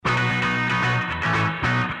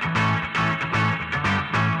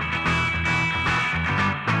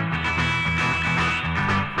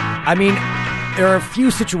I mean, there are a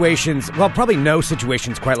few situations, well, probably no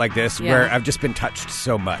situations quite like this, where I've just been touched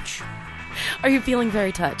so much. Are you feeling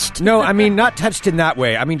very touched? No, I mean, not touched in that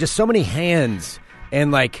way. I mean, just so many hands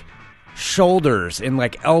and, like, shoulders and,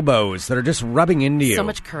 like, elbows that are just rubbing into you. So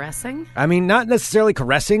much caressing? I mean, not necessarily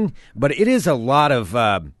caressing, but it is a lot of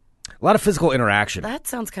physical interaction. That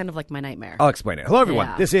sounds kind of like my nightmare. I'll explain it. Hello, everyone.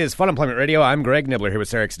 Yeah. This is Fun Employment Radio. I'm Greg Nibbler here with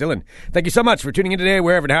Sarah X. Dillon. Thank you so much for tuning in today,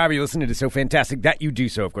 wherever and however you listen. It is so fantastic that you do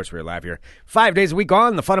so. Of course, we're live here 5 days a week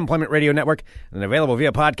on the Fun Employment Radio Network and available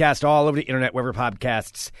via podcast all over the internet, wherever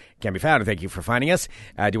podcasts can be found. And thank you for finding us.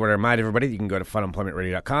 I do want to remind everybody that you can go to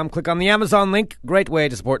funemploymentradio.com, click on the Amazon link. Great way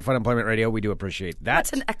to support Fun Employment Radio. We do appreciate that.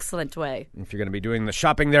 That's an excellent way. If you're going to be doing the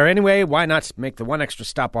shopping there anyway, why not make the one extra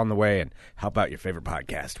stop on the way and help out your favorite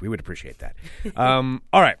podcast? We would appreciate that.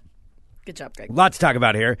 All right. Good job, Greg. Lots to talk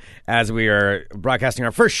about here as we are broadcasting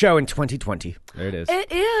our first show in 2020. There it is.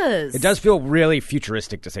 It is. It does feel really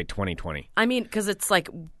futuristic to say 2020. I mean, because it's like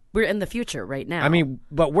we're in the future right now. I mean,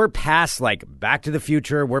 but we're past, like, Back to the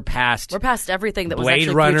Future. We're past everything that was Blade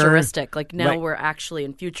actually Runner. Futuristic. Like, now Like- we're actually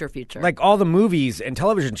in future. Like, all the movies and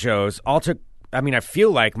television shows all took, I mean, I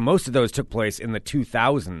feel like most of those took place in the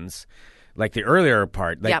 2000s, like the earlier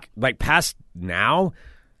part. Like, Yep. like past now,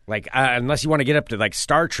 like, unless you want to get up to, like,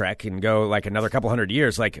 Star Trek and go, like, another couple hundred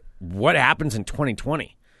years, like, what happens in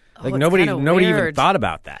 2020? Like, it's nobody even weird. thought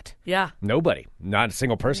about that. Yeah. Nobody. Not a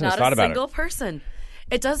single person has thought about it. Not a single person.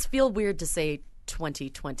 It does feel weird to say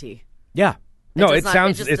 2020. Yeah. No, does it not-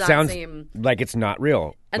 sounds it just it does sounds not seem- like it's not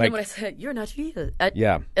real. And like, then when I said, you're not here.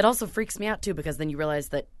 Yeah. It also freaks me out, too, because then you realize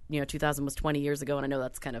that, 2000 was 20 years ago, and I know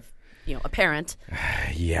that's kind of, apparent.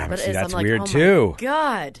 yeah, but see, I'm that's like, weird oh too. My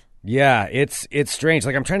God. Yeah, it's strange.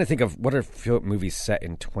 Like, I'm trying to think of what are movies set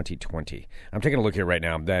in 2020. I'm taking a look here right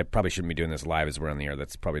now. I probably shouldn't be doing this live as we're on the air.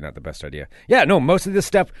 That's probably not the best idea. Yeah, no, most of this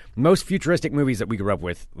stuff, most futuristic movies that we grew up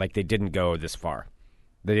with, like, they didn't go this far.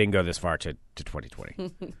 They didn't go this far to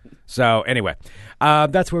 2020. So, anyway,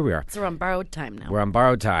 that's where we are. So we're on borrowed time now. We're on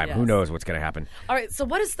borrowed time. Yes. Who knows what's going to happen? All right, so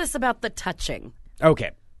what is this about the touching?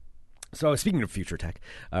 Okay. So, speaking of future tech,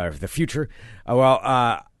 the future,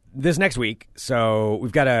 this next week, so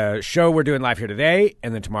we've got a show we're doing live here today,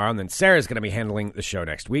 and then tomorrow, and then Sarah's going to be handling the show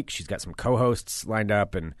next week. She's got some co-hosts lined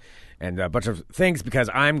up and a bunch of things because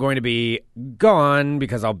I'm going to be gone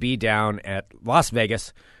because I'll be down at Las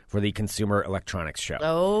Vegas for the Consumer Electronics Show.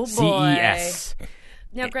 Oh, boy. CES.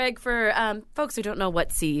 Now, Greg, for folks who don't know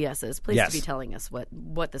what CES is, please Yes. be telling us what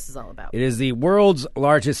this is all about. It is the world's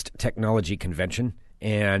largest technology convention,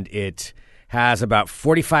 and it has about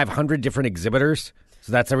 4,500 different exhibitors.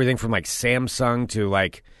 So that's everything from, like, Samsung to,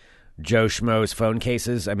 like, Joe Schmo's phone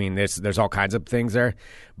cases. I mean, there's all kinds of things there.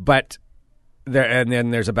 But and then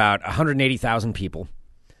there's about 180,000 people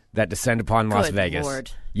that descend upon Las Good Vegas.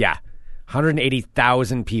 Lord. Yeah,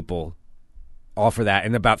 180,000 people, all for that,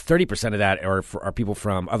 and about 30% of that are people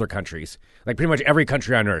from other countries. Like, pretty much every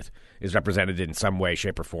country on Earth is represented in some way,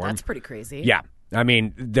 shape, or form. That's pretty crazy. Yeah, I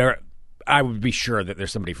mean, I would be sure that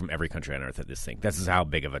there's somebody from every country on Earth at this thing. This is how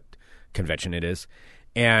big of a convention it is.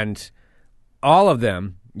 And all of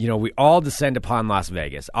them, we all descend upon Las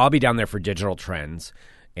Vegas. I'll be down there for digital trends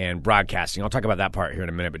and broadcasting. I'll talk about that part here in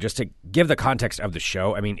a minute. But just to give the context of the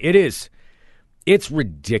show, I mean, it's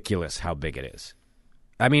ridiculous how big it is.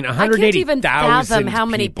 I mean, I can't even 180,000 fathom how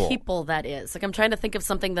many people. people that is. Like, I'm trying to think of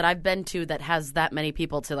something that I've been to that has that many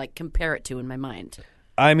people to, like, compare it to in my mind.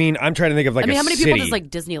 I mean, I'm trying to think of, like, how many people city. does, like,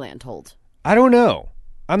 Disneyland hold? I don't know.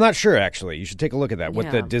 I'm not sure, actually. You should take a look at that, what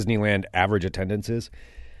the Yeah. Disneyland average attendance is.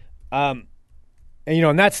 And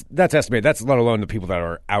that's estimated. That's let alone the people that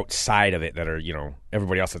are outside of it that are,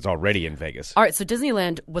 everybody else that's already in Vegas. All right, so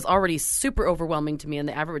Disneyland was already super overwhelming to me, and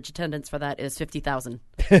the average attendance for that is 50,000.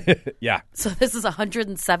 Yeah. So this is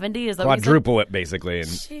 170? Is that what you said? Quadruple it, basically. And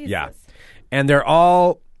Jesus. yeah. And they're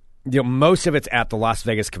all, most of it's at the Las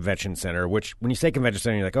Vegas Convention Center, which when you say convention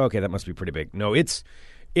center, you're like, oh, okay, that must be pretty big. No, it's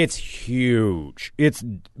huge. It's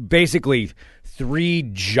basically 3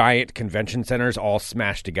 giant convention centers all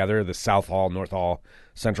smashed together, the South Hall, North Hall,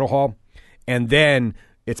 Central Hall. And then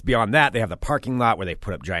it's beyond that. They have the parking lot where they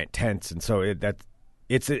put up giant tents. And so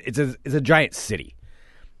it's a giant city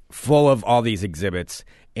full of all these exhibits.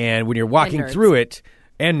 And when you're walking through it,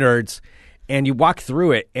 and nerds, and you walk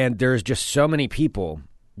through it, and there's just so many people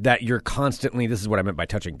that you're constantly, this is what I meant by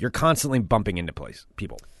touching, you're constantly bumping into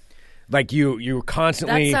people. Like you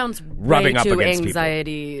constantly that sounds rubbing way up too against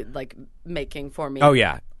anxiety like making for me. people. Oh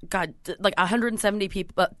yeah. God, like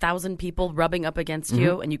 170,000 people rubbing up against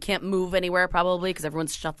you, and you can't move anywhere probably because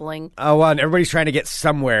everyone's shuffling. Oh, well, and everybody's trying to get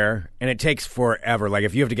somewhere, and it takes forever. Like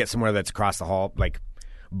if you have to get somewhere that's across the hall, like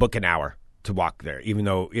book an hour. to walk there. Even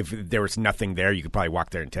though if there was nothing there, you could probably walk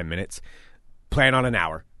there in 10 minutes. Plan on an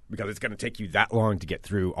hour because it's going to take you that long to get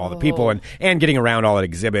through all the people and getting around all the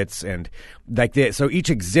exhibits and like this. So each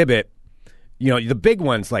exhibit, the big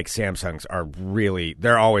ones like Samsung's are really,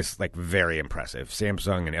 they're always like very impressive.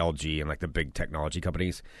 Samsung and LG and like the big technology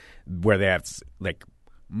companies where they have like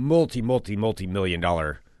multi-million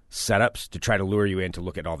dollar setups to try to lure you in to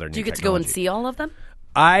look at all their new technology. Do you get to go and see all of them?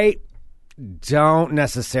 I don't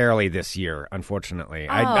necessarily this year, unfortunately.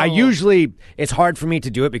 I usually, it's hard for me to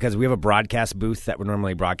do it because we have a broadcast booth that we're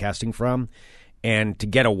normally broadcasting from. And to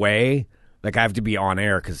get away, like I have to be on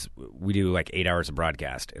air because we do like 8 hours of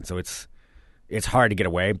broadcast. And so it's hard to get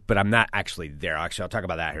away, but I'm not actually there. Actually, I'll talk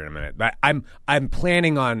about that here in a minute. But I'm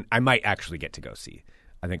planning on, I might actually get to go see.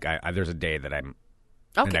 I think there's a day that I'm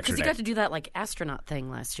okay, because you got to do that like astronaut thing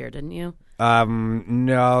last year, didn't you?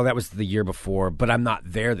 No, that was the year before, but I'm not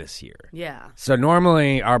there this year. Yeah. So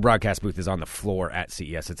normally our broadcast booth is on the floor at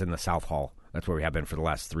CES. It's in the South Hall. That's where we have been for the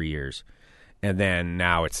last 3 years. And then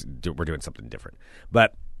now we're doing something different.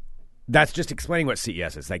 But that's just explaining what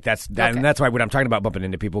CES is. Like and that's why when I'm talking about bumping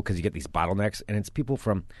into people, because you get these bottlenecks, and it's people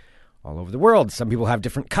from all over the world. Some people have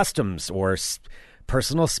different customs or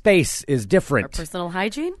personal space is different. Or personal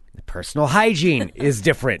hygiene? Personal hygiene is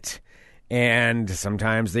different. And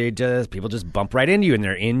sometimes people just bump right into you and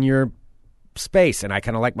they're in your space. And I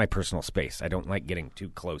kind of like my personal space. I don't like getting too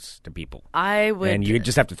close to people. And you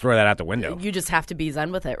just have to throw that out the window. You just have to be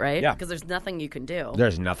zen with it, right? Yeah. Because there's nothing you can do.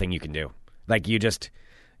 There's nothing you can do. Like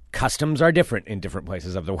customs are different in different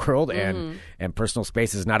places of the world, and personal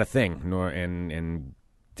space is not a thing, nor and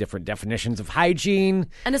different definitions of hygiene,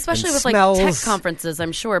 and especially and with smells. Like tech conferences,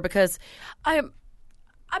 I'm sure, because I'm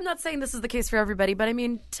not saying this is the case for everybody, but I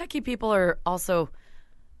mean, techie people are also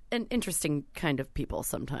an interesting kind of people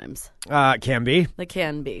sometimes. Can be. They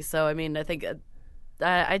can be. So I mean, I think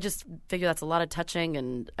I just figure that's a lot of touching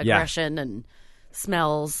and aggression and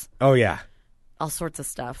smells. Oh yeah, all sorts of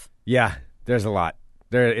stuff. Yeah, there's a lot.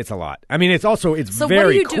 It's a lot. I mean, it's very cool. So what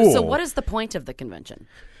do you do? So what is the point of the convention?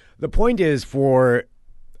 The point is a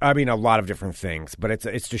lot of different things, but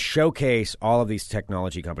it's to showcase all of these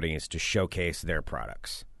technology companies to showcase their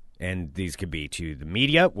products. And these could be to the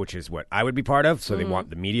media, which is what I would be part of. So they want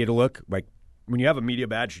the media to look like when you have a media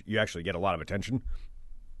badge, you actually get a lot of attention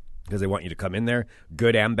because they want you to come in there,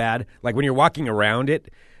 good and bad. Like when you're walking around it,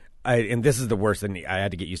 and this is the worst, and I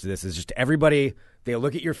had to get used to this, is just everybody, they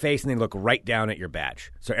look at your face and they look right down at your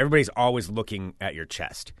badge. So everybody's always looking at your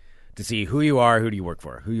chest to see who you are, who do you work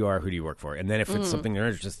for, who you are, who do you work for. And then if it's something they're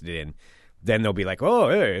interested in, then they'll be like, oh,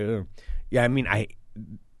 hey. Yeah, I mean,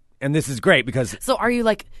 and this is great because... So are you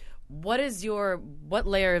like, what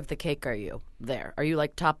layer of the cake are you there? Are you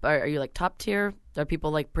like top tier? Are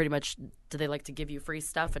people like pretty much, do they like to give you free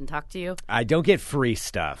stuff and talk to you? I don't get free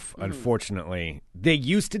stuff, unfortunately. They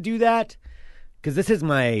used to do that because this is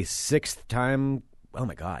my 6th time. Oh,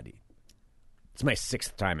 my God. It's my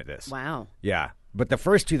 6th time at this. Wow. Yeah. But the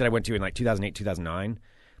first 2 that I went to in like 2008, 2009,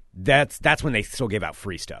 that's when they still gave out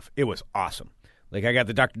free stuff. It was awesome. Like I got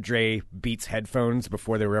the Dr. Dre Beats headphones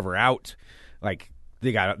before they were ever out. Like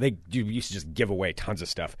they used to just give away tons of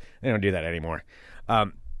stuff. They don't do that anymore.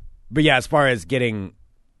 But yeah, as far as getting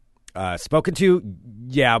spoken to,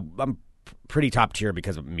 yeah, I'm pretty top tier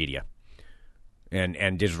because of media.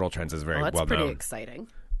 And Digital Trends is very well known. That's pretty exciting.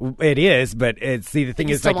 It is, but the thing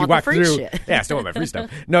is, like you walk through. Shit. Yeah, I still want my free stuff.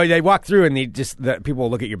 No, they walk through and people will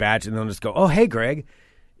look at your badge and they'll just go, "Oh, hey, Greg."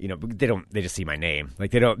 They just see my name. Like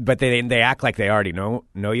they don't, but they act like they already know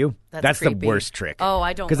you. That's the worst trick. Oh,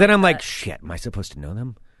 I don't. Because then I'm like, shit, am I supposed to know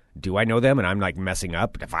them? Do I know them? And I'm like messing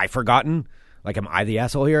up. Have I forgotten? Like, am I the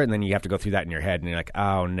asshole here? And then you have to go through that in your head, and you're like,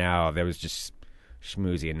 oh no, that was just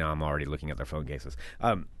schmoozy, and now I'm already looking at their phone cases.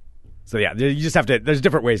 So yeah, you just have to. There's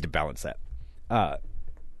different ways to balance that.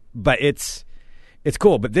 But it's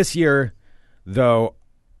cool. But this year, though,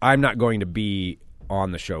 I'm not going to be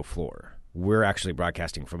on the show floor. We're actually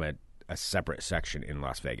broadcasting from a separate section in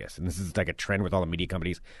Las Vegas. And this is like a trend with all the media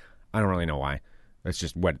companies. I don't really know why. That's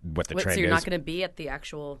just what the trend is. So you're not going to be at the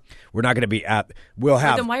actual... We're not going to be at... We'll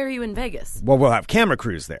have... Then why are you in Vegas? Well, we'll have camera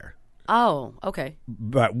crews there. Oh, okay.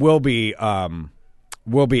 But we'll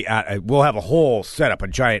have a whole setup, a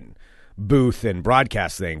giant booth and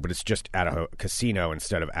broadcast thing, but it's just at a casino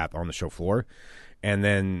instead of on the show floor. And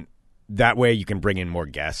then that way you can bring in more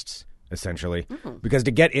guests, essentially. Mm-hmm. Because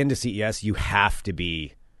to get into CES, you have to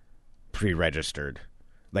be pre-registered.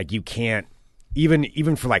 Like you can't,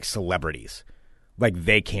 even for like celebrities, like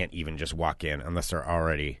they can't even just walk in unless they're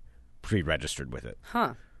already pre-registered with it.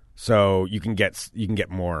 Huh. So you can get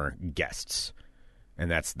more guests.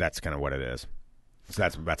 And that's kind of what it is. So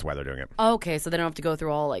that's why they're doing it. Okay, so they don't have to go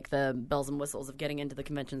through all like the bells and whistles of getting into the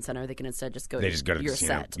convention center. They can instead just go. They just go to the your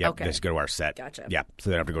casino. set. Yep, okay, they just go to our set. Gotcha. Yeah, so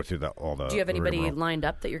they don't have to go through all the. Do you have anybody rigmarole. lined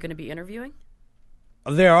up that you're going to be interviewing?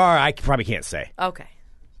 There are. I probably can't say. Okay.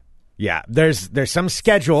 Yeah, there's some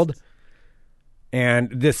scheduled,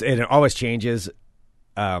 and it always changes.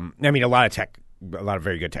 I mean, a lot of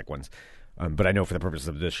very good tech ones, but I know for the purposes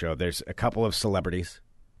of this show, there's a couple of celebrities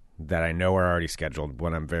that I know are already scheduled.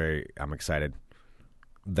 One I'm excited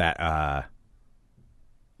that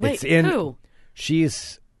Wait, it's in. who?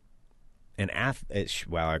 She's an athlete.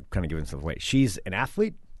 Well, I'm kind of giving stuff away. She's an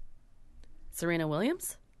athlete. Serena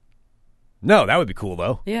Williams? No, that would be cool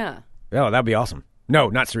though. Yeah. Oh, that would be awesome. No,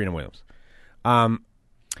 not Serena Williams. An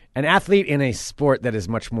athlete in a sport that is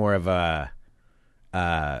much more of a,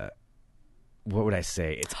 what would I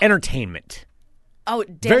say? It's entertainment. Oh,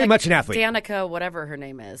 Very much an athlete. Danica, whatever her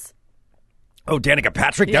name is. Oh, Danica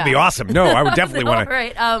Patrick? Yeah. That'd be awesome. No, I would definitely want to.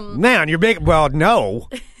 Right. Man, you're big. Well, no.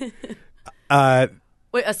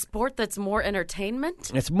 Wait, a sport that's more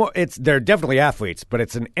entertainment? They're definitely athletes, but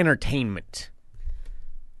it's an entertainment.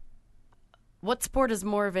 What sport is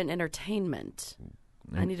more of an entertainment?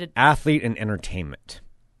 I need a Athlete and entertainment.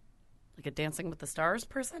 like a Dancing with the Stars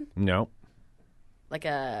person? No. Like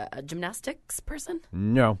a gymnastics person?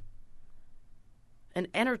 No. An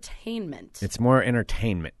entertainment. It's more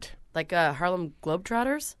entertainment. Like Harlem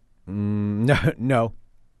Globetrotters? No.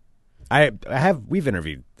 We've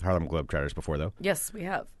interviewed Harlem Globetrotters before, though. Yes, we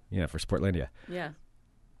have. Yeah, for Sportlandia. Yeah.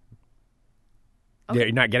 Yeah,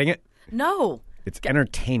 you're not getting it? No. It's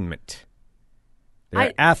entertainment.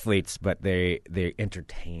 They're athletes, but they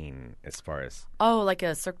entertain as far as... Oh, like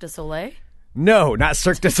a Cirque du Soleil? No, not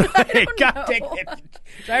Cirque du Soleil. God dang it.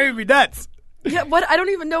 That would be nuts. Yeah, what? I don't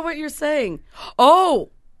even know what you're saying.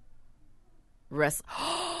 Oh!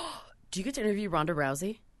 Do you get to interview Ronda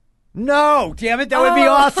Rousey? No, damn it, that would be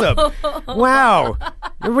awesome. Wow.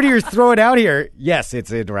 Everybody you're throwing out here. Yes,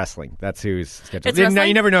 it's in wrestling. That's who's scheduled. It's wrestling?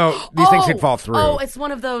 You never know. These things could fall through. Oh, it's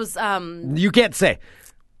one of those... You can't say.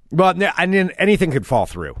 Well, and then anything could fall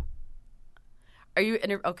through. Are you...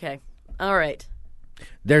 Okay. All right.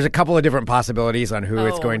 There's a couple of different possibilities on who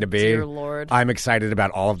it's Oh, going to be. dear Lord. I'm excited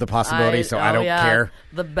about all of the possibilities, so I don't care.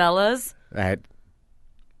 The Bellas?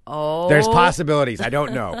 Oh. There's possibilities. I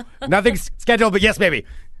don't know. Nothing's scheduled, but yes, baby.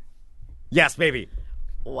 Yes, baby.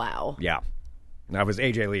 Wow. Yeah. Now, if it was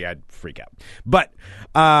AJ Lee, I'd freak out. But,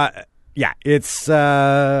 yeah, it's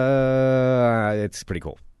pretty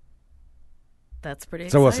cool. That's pretty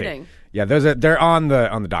So exciting. we'll see. Yeah, they're on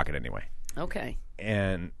the docket anyway. Okay.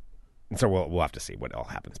 And so we'll have to see what all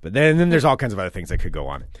happens. But then there's all kinds of other things that could go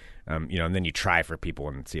on. And then you try for people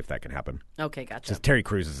and see if that can happen. Okay, gotcha. Just Terry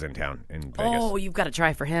Crews is in town in Vegas. Oh, you've got to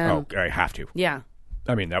try for him. Oh, I have to. Yeah.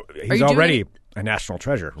 I mean, he's already a national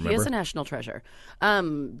treasure, remember? He is a national treasure. Are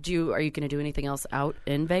you going to do anything else out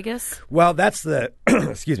in Vegas? Well, that's the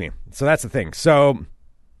excuse me. So that's the thing. So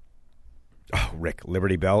Rick,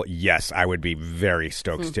 Liberty Bell, yes, I would be very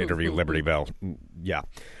stoked to interview Liberty Bell. Yeah.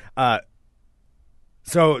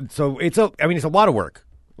 So it's a lot of work.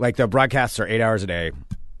 Like the broadcasts are 8 hours a day.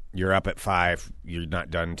 You're up at 5. You're not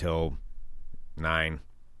done until 9,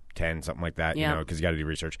 10, something like that. Yeah. Because you got to do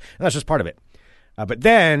research. And that's just part of it. But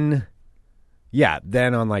then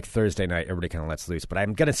on like Thursday night, everybody kind of lets loose. But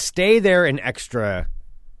I'm going to stay there an extra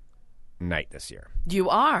night this year. You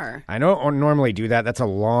are? I don't normally do that. That's a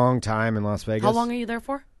long time in Las Vegas. How long are you there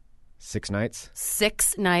for? 6 nights.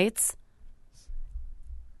 6 nights?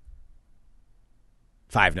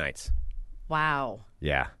 5 nights. Wow.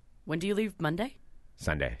 Yeah. When do you leave? Monday?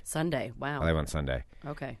 Sunday. Sunday. Wow. I leave on Sunday.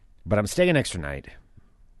 Okay. But I'm staying an extra night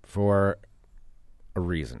for a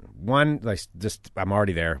reason. One, like, just I'm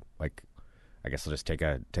already there. Like, I guess I'll just take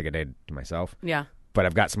a day to myself. Yeah. But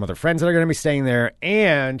I've got some other friends that are going to be staying there,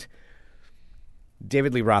 and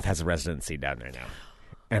David Lee Roth has a residency down there now,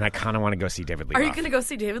 and I kind of want to go see David Lee Roth. Are you going to go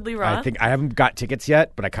see DavidลีRoth? I think I haven't got tickets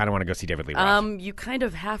yet, but I kind of want to go see David Lee Roth. You kind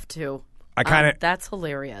of have to. I kind of. That's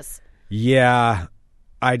hilarious. Yeah,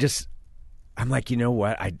 I'm like, you know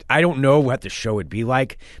what? I don't know what the show would be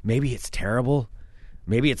like. Maybe it's terrible.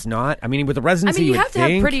 Maybe it's not. I mean, with the residency, you would have to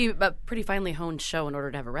think, have a pretty finely honed show in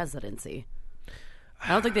order to have a residency. I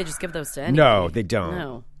don't think they just give those to anybody. No, they don't.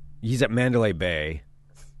 No. He's at Mandalay Bay.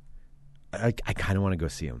 I kind of want to go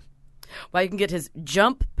see him. Well, you can get his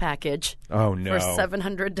jump package. Oh no, for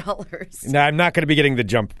 $700. No, I'm not going to be getting the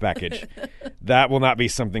jump package. That will not be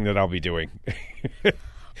something that I'll be doing.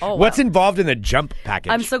 Oh, What's wow. involved in the jump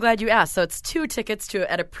package? I'm so glad you asked. So it's 2 tickets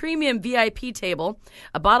at a premium VIP table,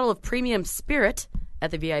 a bottle of premium spirit at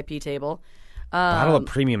the VIP table. Bottle of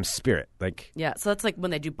premium spirit, like Yeah, so that's like when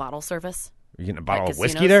they do bottle service. You getting a bottle of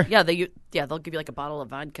casinos. whiskey there? Yeah, they'll give you like a bottle of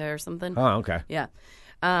vodka or something. Oh, okay. Yeah.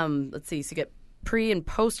 Let's see. So you get pre and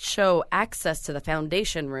post show access to the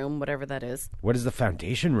foundation room, whatever that is. What is the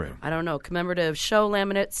foundation room? I don't know. Commemorative show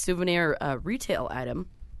laminate souvenir retail item,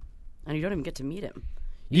 and you don't even get to meet him.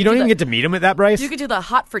 You don't even get to meet him at that, Bryce? You could do the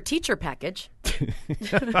Hot for Teacher package,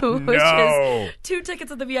 which No. is 2 tickets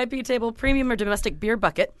at the VIP table, premium or domestic beer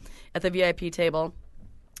bucket at the VIP table,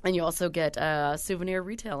 and you also get a souvenir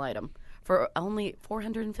retail item for only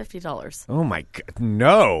 $450. Oh, my God.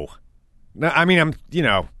 No. No, I mean,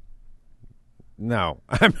 no.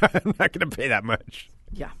 I'm not going to pay that much.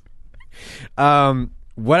 Yeah.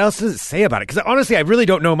 What else does it say about it? Because honestly, I really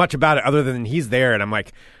don't know much about it other than he's there, and I'm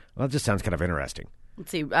like, well, it just sounds kind of interesting.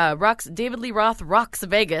 Let's see. David Lee Roth rocks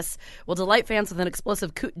Vegas will delight fans with an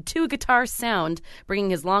explosive 2-guitar sound, bringing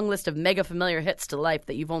his long list of mega familiar hits to life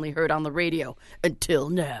that you've only heard on the radio until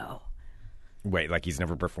now. Wait, like he's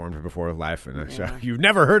never performed before live in a show? You've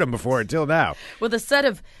never heard him before until now. With a set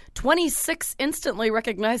of 26 instantly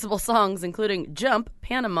recognizable songs, including Jump,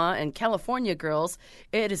 Panama, and California Girls,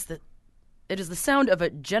 it is the sound of a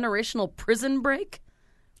generational prison break.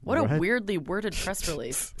 What a weirdly worded press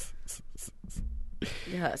release.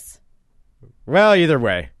 Yes. Well, either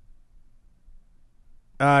way.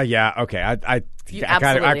 Yeah, okay. I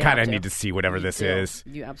kind of need to see whatever this is.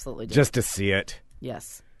 You absolutely do. Just to see it.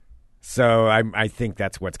 Yes. So I think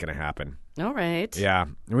that's what's going to happen. All right. Yeah.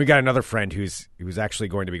 And we got another friend who's actually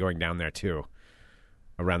going to be going down there too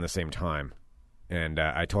around the same time. And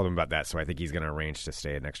I told him about that, so I think he's going to arrange to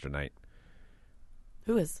stay an extra night.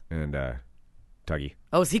 Who is? And Tuggy.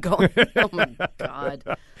 Oh, is he going? Oh, my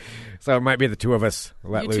God. So it might be the two of us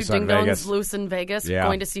let You loose two on Vegas. ding-dongs loose in Vegas, Yeah.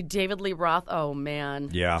 going to see David Lee Roth. Oh, man.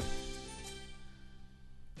 Yeah.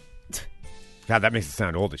 God, that makes it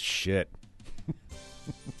sound old as shit.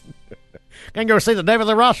 Can go see the David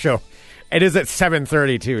Lee Roth show. It is at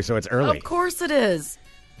 7:30 too, so it's early. Of course it is.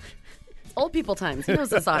 It's old people times. He knows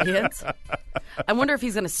his audience. I wonder if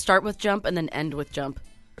he's going to start with Jump and then end with Jump.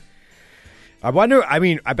 I wonder. I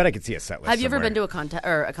mean, I bet I could see a set list. Have you ever somewhere. been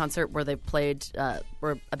to a concert where they played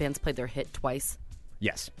where a band's played their hit twice?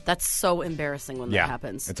 Yes. That's so embarrassing when that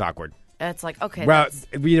happens. It's awkward. It's like, okay. Well,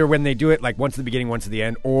 either when they do it like once at the beginning, once at the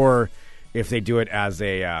end, or if they do it as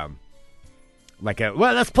a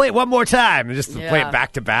let's play it one more time and just play it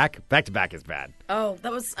back to back. Back to back is bad. Oh,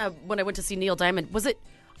 that was when I went to see Neil Diamond. Was it?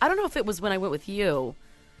 I don't know if it was when I went with you.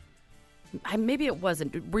 Maybe it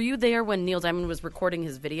wasn't. Were you there when Neil Diamond was recording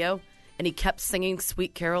his video and he kept singing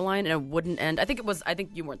 "Sweet Caroline" and it wouldn't end? I think it was. I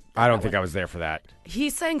think you weren't. I don't think I was there for that. He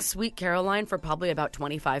sang "Sweet Caroline" for probably about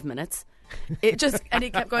 25 minutes. It just and he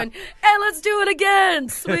kept going, "Hey, let's do it again,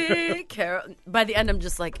 Sweet Caroline." By the end, I'm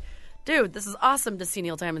just like, dude, this is awesome to see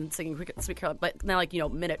Neil Diamond singing "Sweet Caroline." But now, like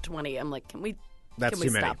minute 20, I'm like, can we? That's can we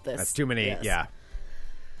too many. Stop this? That's too many. Yes.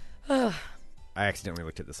 Yeah. I accidentally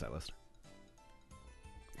looked at the set list.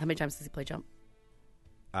 How many times does he play Jump?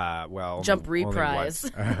 Well, Jump reprise.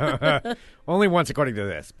 Only once, according to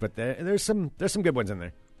this. But there's some good ones in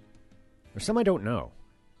there. There's some I don't know.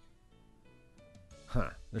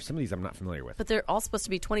 Huh? There's some of these I'm not familiar with. But they're all supposed to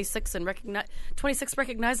be 26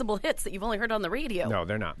 recognizable hits that you've only heard on the radio. No,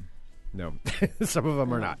 they're not. No, some of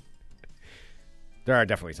them are not. There are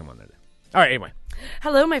definitely some on there. All right. Anyway.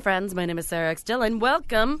 Hello, my friends. My name is Sarah X. Dillon.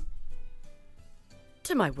 Welcome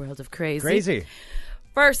to my world of crazy. Crazy.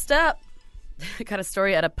 First up, got a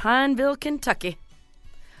story out of Pineville, Kentucky.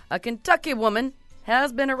 A Kentucky woman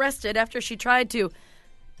has been arrested after she tried to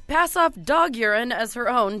pass off dog urine as her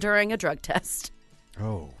own during a drug test.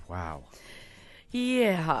 Oh, wow.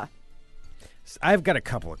 Yeah. I've got a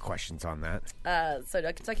couple of questions on that. So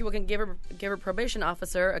a Kentucky woman gave her probation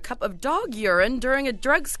officer a cup of dog urine during a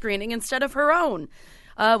drug screening instead of her own.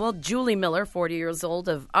 Julie Miller, 40 years old,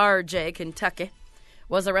 of RJ, Kentucky,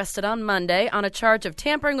 was arrested on Monday on a charge of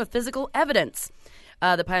tampering with physical evidence.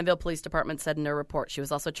 The Pineville Police Department said in a report she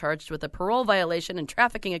was also charged with a parole violation and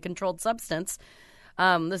trafficking a controlled substance.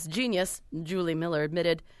 This genius, Julie Miller,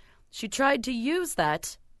 admitted she tried to use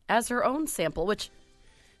that as her own sample, which,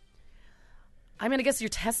 I mean, I guess you're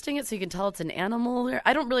testing it so you can tell it's an animal.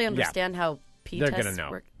 I don't really understand how pee They're tests gonna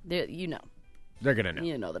know. work. They're going to know.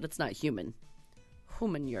 You know that it's not human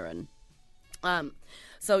urine.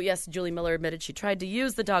 So, yes, Julie Miller admitted she tried to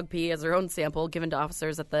use the dog pee as her own sample given to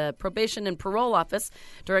officers at the Probation and Parole Office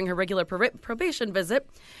during her regular probation visit.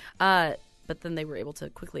 But then they were able to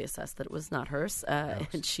quickly assess that it was not hers.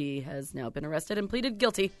 And she has now been arrested and pleaded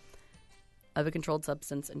guilty of a controlled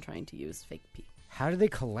substance and trying to use fake pee. How do they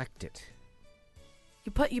collect it?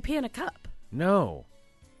 You pee in a cup. No.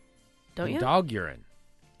 Don't you? Dog urine.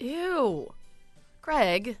 Ew.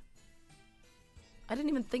 Greg, I didn't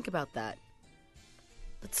even think about that.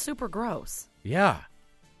 That's super gross. Yeah.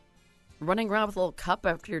 Running around with a little cup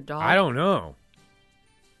after your dog. I don't know.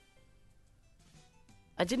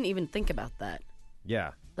 I didn't even think about that.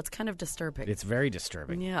 Yeah. That's kind of disturbing. It's very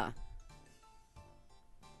disturbing. Yeah.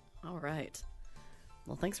 All right.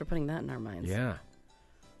 Well, thanks for putting that in our minds. Yeah.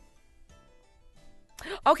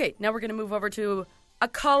 Okay, now we're going to move over to a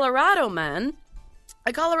Colorado man.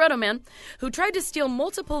 A Colorado man who tried to steal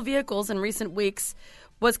multiple vehicles in recent weeks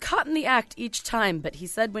was caught in the act each time, but he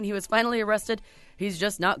said when he was finally arrested, he's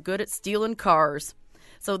just not good at stealing cars.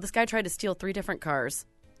 So this guy tried to steal 3 different cars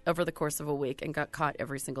over the course of a week and got caught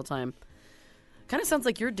every single time. Kind of sounds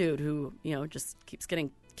like your dude who, just keeps getting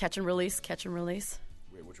catch and release.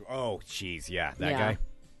 Wait, oh, jeez, yeah, that Yeah. guy.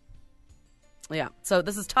 Yeah. So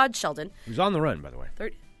this is Todd Sheldon. He was on the run, by the way.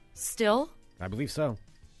 Still? I believe so.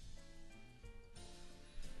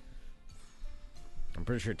 I'm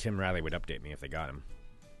pretty sure Tim Riley would update me if they got him.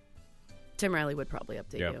 Tim Riley would probably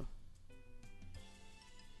update Yep.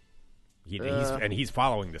 you. He's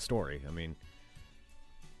following the story. I mean,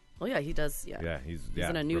 Well, yeah, he does. Yeah. yeah, he's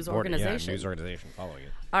in a news reporting. organization. Yeah, news organization following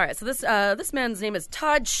it. All right, so this man's name is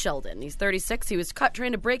Todd Sheldon. He's 36. He was caught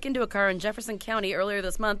trying to break into a car in Jefferson County earlier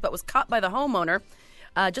this month, but was caught by the homeowner.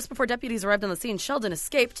 Just before deputies arrived on the scene, Sheldon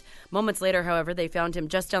escaped. Moments later, however, they found him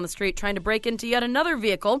just down the street trying to break into yet another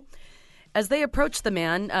vehicle. As they approached the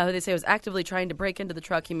man, who they say was actively trying to break into the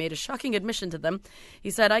truck, he made a shocking admission to them. He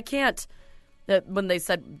said, "I can't." When they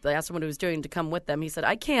asked him what he was doing to come with them, he said,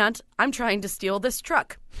 "I can't. I'm trying to steal this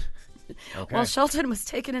truck." Okay. Well, Sheldon was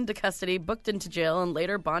taken into custody, booked into jail, and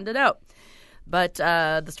later bonded out. But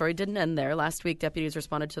the story didn't end there. Last week, deputies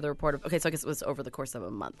responded to the report of... Okay, so I guess it was over the course of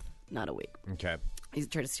a month, not a week. Okay. He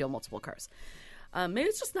tried to steal multiple cars. Maybe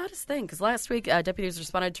it's just not his thing, because last week, deputies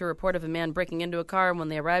responded to a report of a man breaking into a car, and when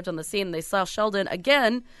they arrived on the scene, they saw Sheldon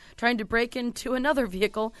again trying to break into another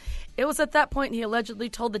vehicle. It was at that point he allegedly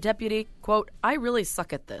told the deputy, quote, "I really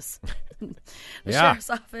suck at this." The sheriff's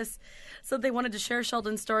office said they wanted to share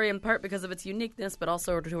Sheldon's story in part because of its uniqueness, but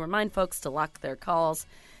also to remind folks to lock their cars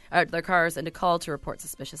and to call to report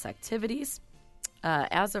suspicious activities.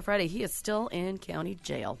 As of Friday, he is still in county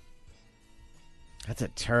jail. That's a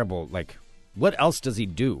terrible, what else does he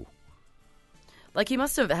do? He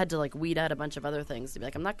must have had to, weed out a bunch of other things to be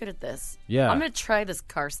like, I'm not good at this. Yeah. I'm going to try this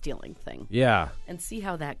car stealing thing. Yeah. And see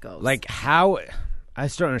how that goes. How... I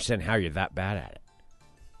just don't understand how you're that bad at it.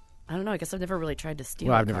 I don't know. I guess I've never really tried to steal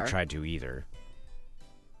Well, a I've car. never tried to either.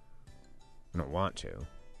 I don't want to.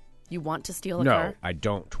 You want to steal a car? No, I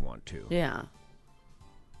don't want to. Yeah.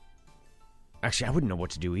 Actually, I wouldn't know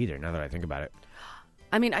what to do either, now that I think about it.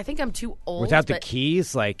 I mean, I think I'm too old. Without the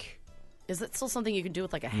keys, Is it still something you can do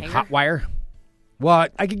with, a hanger? hot wire? Well,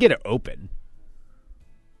 I could get it open.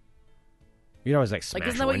 You'd always, smash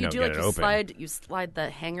isn't that a what you window do? and get it open. You slide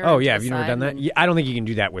the hanger Oh, to yeah. the Have you never side done that? and then Yeah, I don't think you can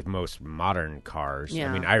do that with most modern cars.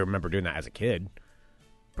 Yeah. I mean, I remember doing that as a kid.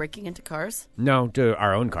 breaking into cars? No, to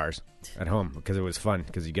our own cars at home because it was fun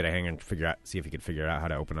because you get a hanger and see if you could figure out how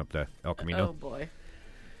to open up the El Camino. Oh, boy.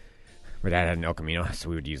 My dad had an El Camino, so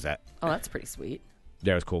we would use that. Oh, that's pretty sweet.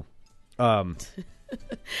 Yeah, it was cool.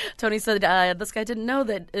 Tony said this guy didn't know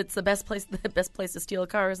that it's the best place to steal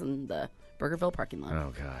cars in the Burgerville parking lot.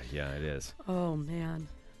 Oh, God. Yeah, it is. Oh, man.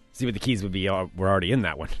 See what the keys would be. We're already in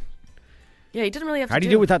that one. Yeah, he didn't really have to How do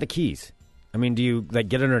you do it without the keys? I mean, do you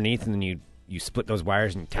get underneath and then you split those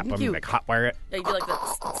wires and tap them, hot wire it? Yeah, you do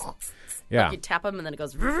that. Yeah. You tap them and then it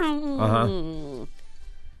goes. Uh-huh.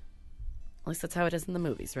 At least that's how it is in the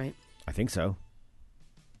movies, right? I think so.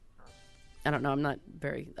 I don't know. I'm not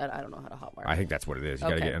very... I don't know how to hotwire. I think that's what it is. You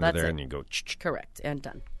got to get under there and you go... Correct. And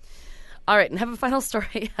done. All right. And have a final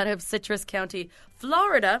story out of Citrus County,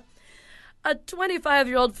 Florida. A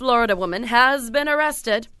 25-year-old Florida woman has been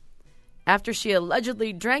arrested after she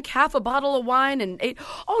allegedly drank half a bottle of wine and ate...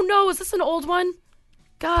 Oh, no. Is this an old one?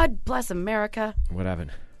 God bless America. What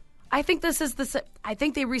happened? I think this is the... I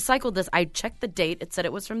think they recycled this. I checked the date. It said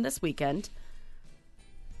it was from this weekend.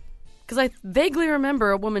 Because I vaguely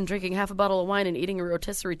remember a woman drinking half a bottle of wine and eating a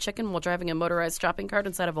rotisserie chicken while driving a motorized shopping cart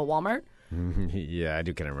inside of a Walmart. Yeah, I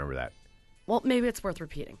do kind of remember that. Well, maybe it's worth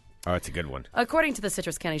repeating. Oh, it's a good one. According to the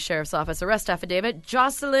Citrus County Sheriff's Office arrest affidavit,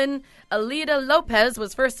 Jocelyn Alida Lopez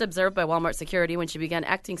was first observed by Walmart security when she began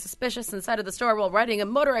acting suspicious inside of the store while riding a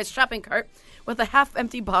motorized shopping cart with a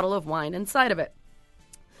half-empty bottle of wine inside of it.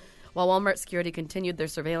 While Walmart security continued their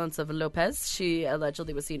surveillance of Lopez, she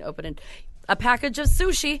allegedly was seen opening a package of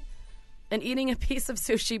sushi and eating a piece of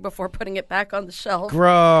sushi before putting it back on the shelf.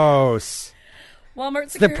 Gross. Walmart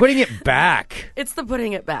security. They're putting it back. It's the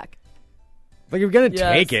putting it back. Like, you're going to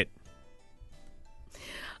take it.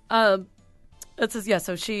 It says,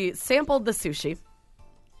 so she sampled the sushi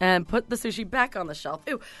and put the sushi back on the shelf.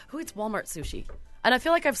 Ew, who eats Walmart sushi? And I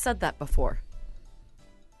feel like I've said that before.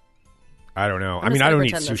 I don't know. I'm I mean, just I gonna don't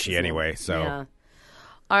eat pretend this sushi is anyway, so. Yeah.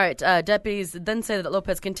 All right, deputies then say that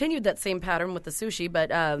Lopez continued that same pattern with the sushi, but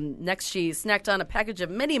next she snacked on a package of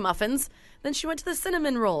mini muffins. Then she went to the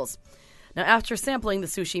cinnamon rolls. Now, after sampling the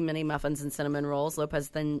sushi mini muffins and cinnamon rolls,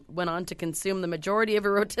 Lopez then went on to consume the majority of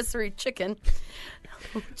her rotisserie chicken.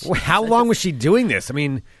 Well, how long was she doing this? I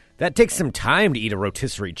mean, that takes some time to eat a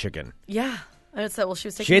rotisserie chicken. Yeah. I said, well, she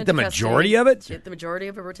was taking She ate the into majority custody. of it? She ate the majority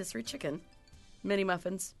of a rotisserie chicken, mini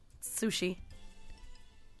muffins, sushi,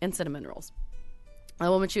 and cinnamon rolls.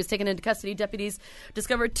 When she was taken into custody, deputies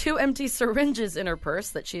discovered 2 empty syringes in her purse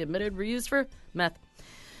that she admitted were used for meth.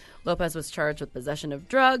 Lopez was charged with possession of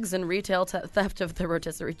drugs and retail theft of the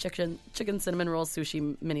rotisserie chicken, cinnamon rolls,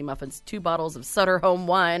 sushi, mini muffins, 2 bottles of Sutter Home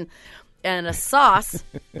wine, and a sauce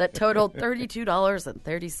that totaled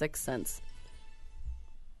 $32.36.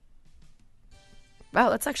 Wow,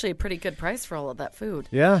 that's actually a pretty good price for all of that food.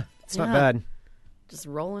 Yeah, it's not bad. Just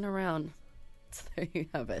rolling around. So there you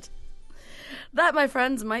have it. That, my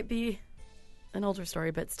friends, might be an older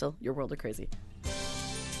story, but still, your world of crazy.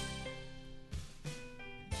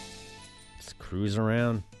 Just cruise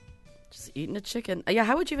around. Just eating a chicken. Yeah,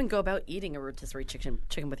 how would you even go about eating a rotisserie chicken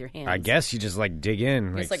with your hands? I guess you just dig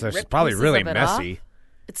in. You just, So rip it's probably pieces really of it messy. off?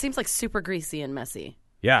 It seems like super greasy and messy.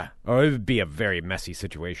 Yeah. Or it would be a very messy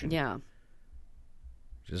situation. Yeah.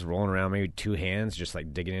 Just rolling around, maybe 2 hands, just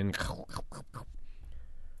digging in. How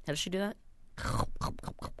does she do that?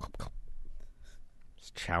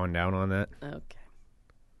 Just chowing down on that. Okay.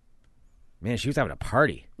 Man, she was having a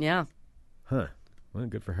party. Yeah. Huh. Well,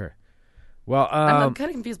 good for her. Well, I'm kind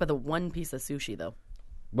of confused by the one piece of sushi, though.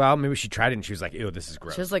 Well, maybe she tried it and she was like, ew, this is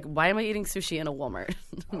gross. She was like, why am I eating sushi in a Walmart?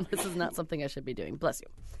 This is not something I should be doing. Bless you.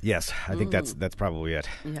 Yes, I think that's probably it.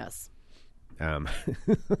 Yes.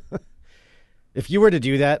 If you were to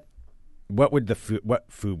do that, what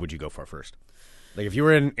food would you go for first? Like if you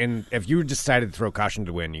were if you decided to throw caution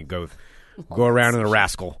to wind, you go around in a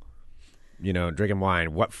rascal, drinking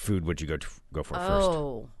wine. What food would you go for first?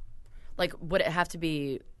 Oh, like would it have to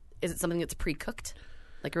be? Is it something that's pre-cooked,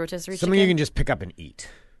 like a rotisserie Something chicken? you can just pick up and eat.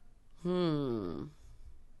 Probably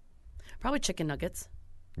chicken nuggets.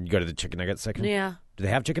 You go to the chicken nuggets section. Yeah. Do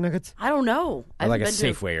they have chicken nuggets? I don't know. Or like a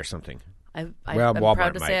Safeway or something. I'm Walmart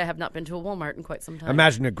proud to might. say I have not been to a Walmart in quite some time.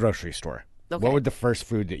 Imagine a grocery store. Okay. What would the first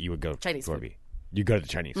food that you would go Chinese for food. be? You go to the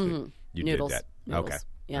Chinese food. You Noodles. did that. Noodles. Okay.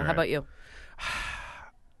 Yeah. All How right. about you?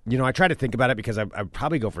 I try to think about it because I'd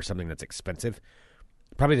probably go for something that's expensive.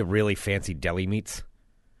 Probably the really fancy deli meats.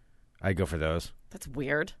 I'd go for those. That's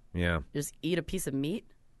weird. Yeah. Just eat a piece of meat.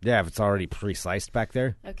 Yeah, if it's already pre-sliced back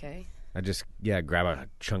there. Okay. I just grab a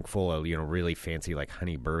chunk full of really fancy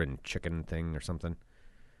honey bourbon chicken thing or something.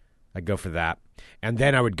 I'd go for that, and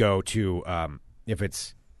then I would go to if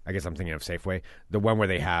it's I guess I'm thinking of Safeway, the one where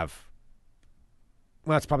they have.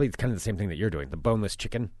 Well, it's probably kind of the same thing that you're doing, the boneless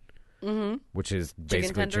chicken, which is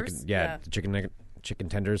basically tenders? chicken. Yeah. Chicken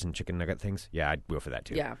tenders and chicken nugget things. Yeah, I'd go for that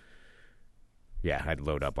too. Yeah. Yeah, I'd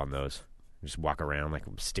load up on those. Just walk around like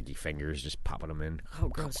sticky fingers, just popping them in. Oh,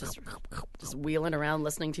 gross. Just wheeling around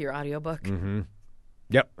listening to your audiobook.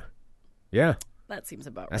 Yep. Yeah. That seems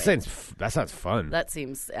about right. That sounds fun. That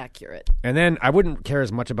seems accurate. And then I wouldn't care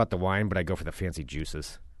as much about the wine, but I'd go for the fancy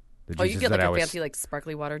juices. The You get that like a fancy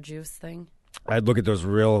sparkly water juice thing? I'd look at those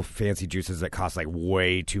real fancy juices that cost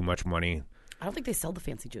way too much money. I don't think they sell the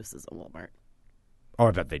fancy juices at Walmart. Oh,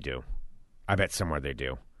 I bet they do. I bet somewhere they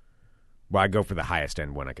do. Well, I'd go for the highest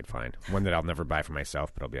end one I could find. One that I'll never buy for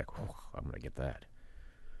myself, but I'll be like, oh, I'm going to get that.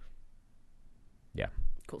 Yeah.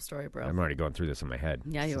 Cool story, bro. I'm already going through this in my head.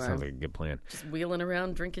 Yeah, you are. Sounds like a good plan. Just wheeling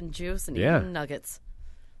around, drinking juice, and eating nuggets.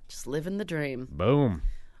 Just living the dream. Boom.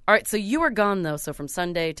 All right, so you were gone, though. So from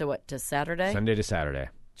Sunday to what? To Saturday? Sunday to Saturday.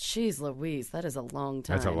 Jeez Louise, that is a long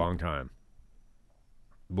time. That's a long time.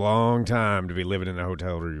 Long time to be living in a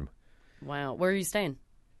hotel room. Wow. Where are you staying?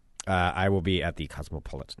 I will be at the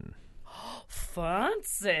Cosmopolitan.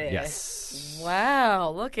 Fancy. Yes.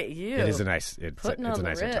 Wow, look at you. It is a nice. It's a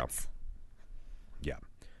nice hotel. Yeah,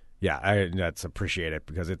 yeah. That's appreciated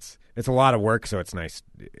because it's a lot of work, so it's nice.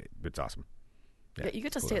 It's awesome. Yeah, you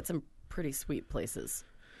get to stay at some pretty sweet places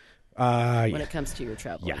when it comes to your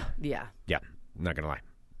traveling. Yeah. Not gonna lie,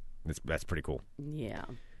 that's pretty cool. Yeah.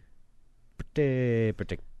 Pretty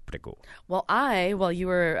cool. Well, while you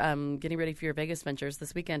were getting ready for your Vegas ventures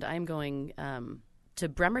this weekend, I'm going to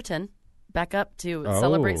Bremerton. Back up to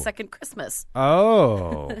celebrate second Christmas.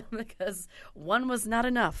 Oh. Because one was not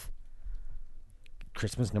enough.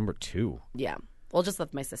 Christmas number 2. Yeah. Well, just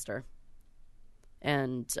with my sister.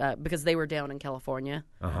 And because they were down in California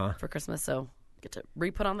for Christmas, so get to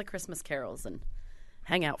re-put on the Christmas carols and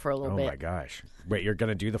hang out for a little Oh bit. my gosh! Wait, you're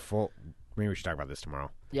gonna do the full? Maybe we should talk about this tomorrow.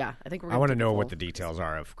 Yeah, I think we're. I want to know what the details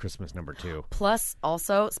are of Christmas number 2. Plus,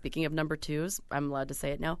 also speaking of number 2s, I'm allowed to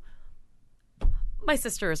say it now. My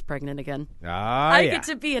sister is pregnant again. I get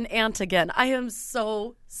to be an aunt again. I am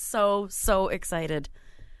so excited.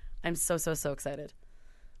 I'm so excited.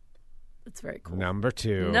 It's very cool. Number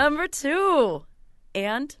 2. Number 2.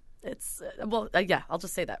 And it's, I'll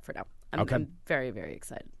just say that for now. Okay. I'm very, very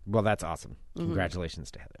excited. Well, that's awesome.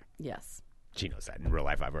 Congratulations to Heather. Yes. She knows that in real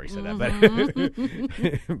life. I've already said that,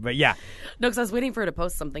 but yeah. No, because I was waiting for her to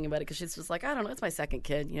post something about it because she's just like, I don't know, it's my second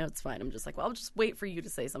kid. You know, it's fine. I'm just like, well, I'll just wait for you to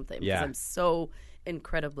say something because I'm so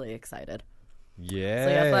incredibly excited. Yeah.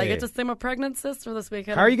 So yeah, I get to see my pregnant sister this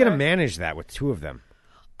weekend. How are you going to manage that with 2 of them?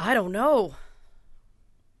 I don't know.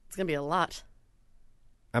 It's going to be a lot.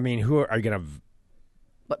 I mean, who are you going to...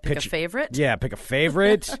 What, pick a favorite? Yeah, pick a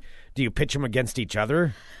favorite. Do you pitch them against each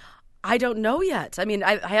other? I don't know yet. I mean,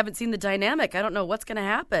 I haven't seen the dynamic. I don't know what's going to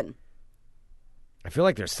happen. I feel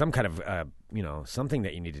like there's some kind of, something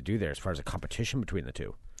that you need to do there as far as a competition between the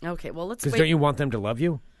 2. Okay, well, let's Because don't you want them to love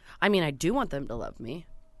you? I mean, I do want them to love me.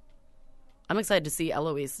 I'm excited to see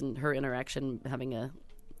Eloise and her interaction having a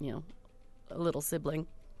little sibling.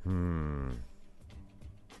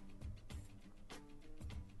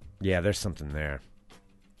 Yeah, there's something there.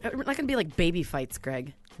 We're not going to be like baby fights,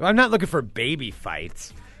 Greg. Well, I'm not looking for baby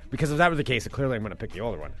fights. Because if that were the case, clearly I'm going to pick the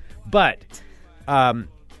older one. But, yeah,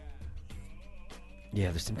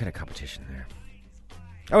 there's some kind of competition there.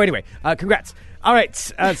 Oh, anyway, congrats. All right,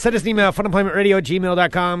 send us an email,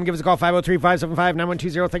 funemploymentradio@gmail.com. Give us a call,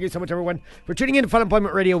 503-575-9120. Thank you so much, everyone, for tuning in to Fun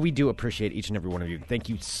Employment Radio. We do appreciate each and every one of you. Thank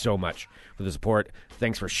you so much for the support.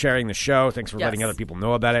 Thanks for sharing the show. Thanks for letting other people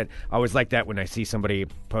know about it. I always like that when I see somebody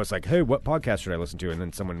post like, hey, what podcast should I listen to? And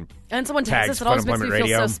then someone tags us. It always makes me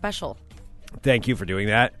feel so special. Thank you for doing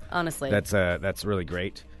that. Honestly. That's really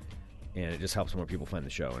great. And it just helps more people find the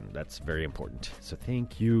show, and that's very important. So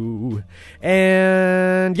thank you.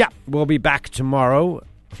 And, yeah, we'll be back tomorrow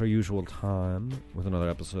at our usual time with another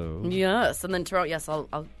episode. Yes, and then tomorrow,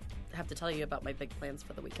 I'll have to tell you about my big plans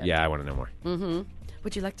for the weekend. Yeah, I want to know more. Mm-hmm.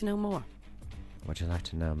 Would you like to know more? Would you like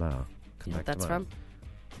to know more? Come you know back what that's tomorrow.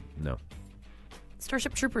 from? No.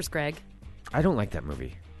 Starship Troopers, Greg. I don't like that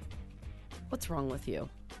movie. What's wrong with you?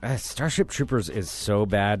 Starship Troopers is so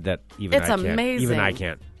bad that even I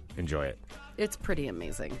can't enjoy it. It's pretty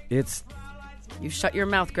amazing. It's... You shut your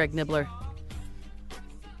mouth, Greg Nibbler.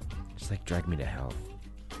 Just like Drag Me to Hell.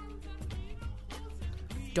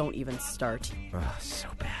 Don't even start. Oh, so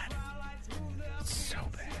bad. So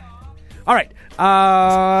bad. All right.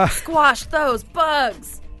 Squash those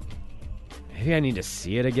bugs. Maybe I need to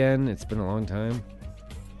see it again. It's been a long time.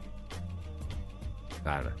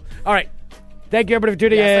 I don't know. All right. Thank you, everybody, for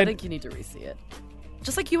tuning in. I think you need to re-see it.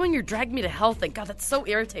 Just like you and your Drag Me to Hell thing. God, that's so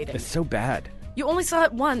irritating. It's so bad. You only saw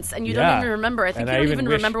it once, and you don't even remember. I think you don't even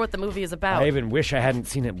remember what the movie is about. I even wish I hadn't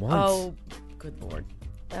seen it once. Oh, good Lord.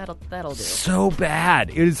 That'll do. So bad.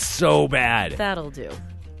 It is so bad. That'll do.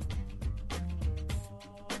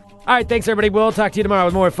 All right, thanks, everybody. We'll talk to you tomorrow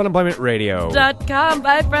with more Fun Employment Radio. .com.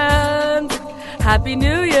 Bye, friends. Happy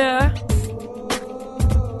New Year.